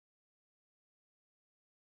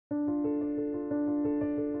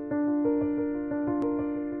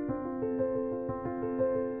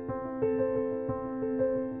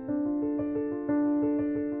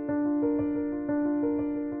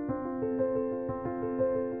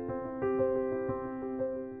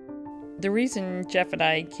The reason Jeff and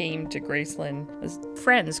I came to Graceland was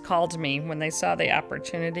friends called me when they saw the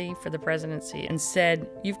opportunity for the presidency and said,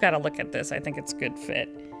 "You've got to look at this. I think it's a good fit."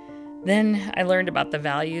 Then I learned about the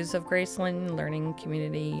values of Graceland, learning,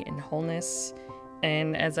 community, and wholeness.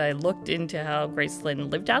 And as I looked into how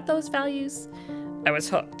Graceland lived out those values, I was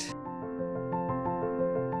hooked.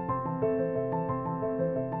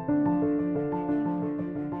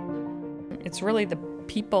 It's really the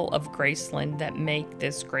people of Graceland that make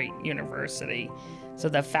this great university. So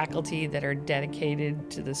the faculty that are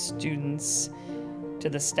dedicated to the students, to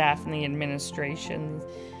the staff and the administration,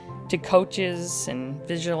 to coaches and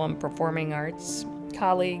visual and performing arts,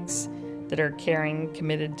 colleagues that are caring,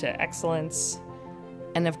 committed to excellence,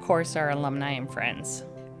 and of course our alumni and friends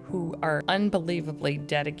who are unbelievably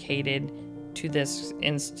dedicated to this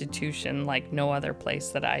institution like no other place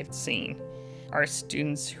that I've seen. Our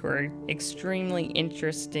students who are extremely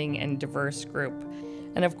interesting and diverse group.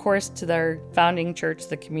 And of course to their founding church,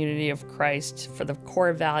 the Community of Christ, for the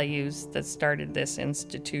core values that started this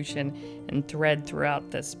institution and thread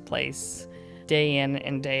throughout this place, day in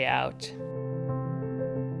and day out.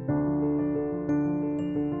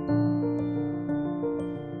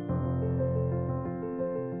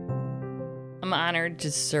 I'm honored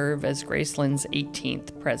to serve as Graceland's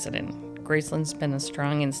 18th president. Graceland's been a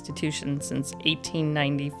strong institution since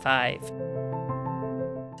 1895.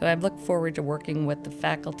 So I look forward to working with the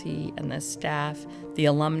faculty and the staff, the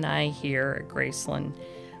alumni here at Graceland,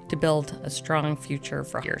 to build a strong future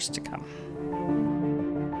for years to come.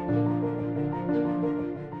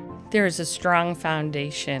 There is a strong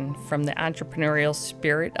foundation from the entrepreneurial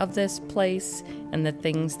spirit of this place and the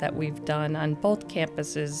things that we've done on both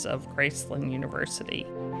campuses of Graceland University.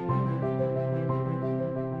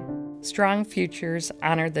 Strong futures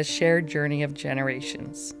honor the shared journey of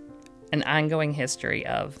generations, an ongoing history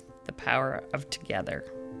of the power of together.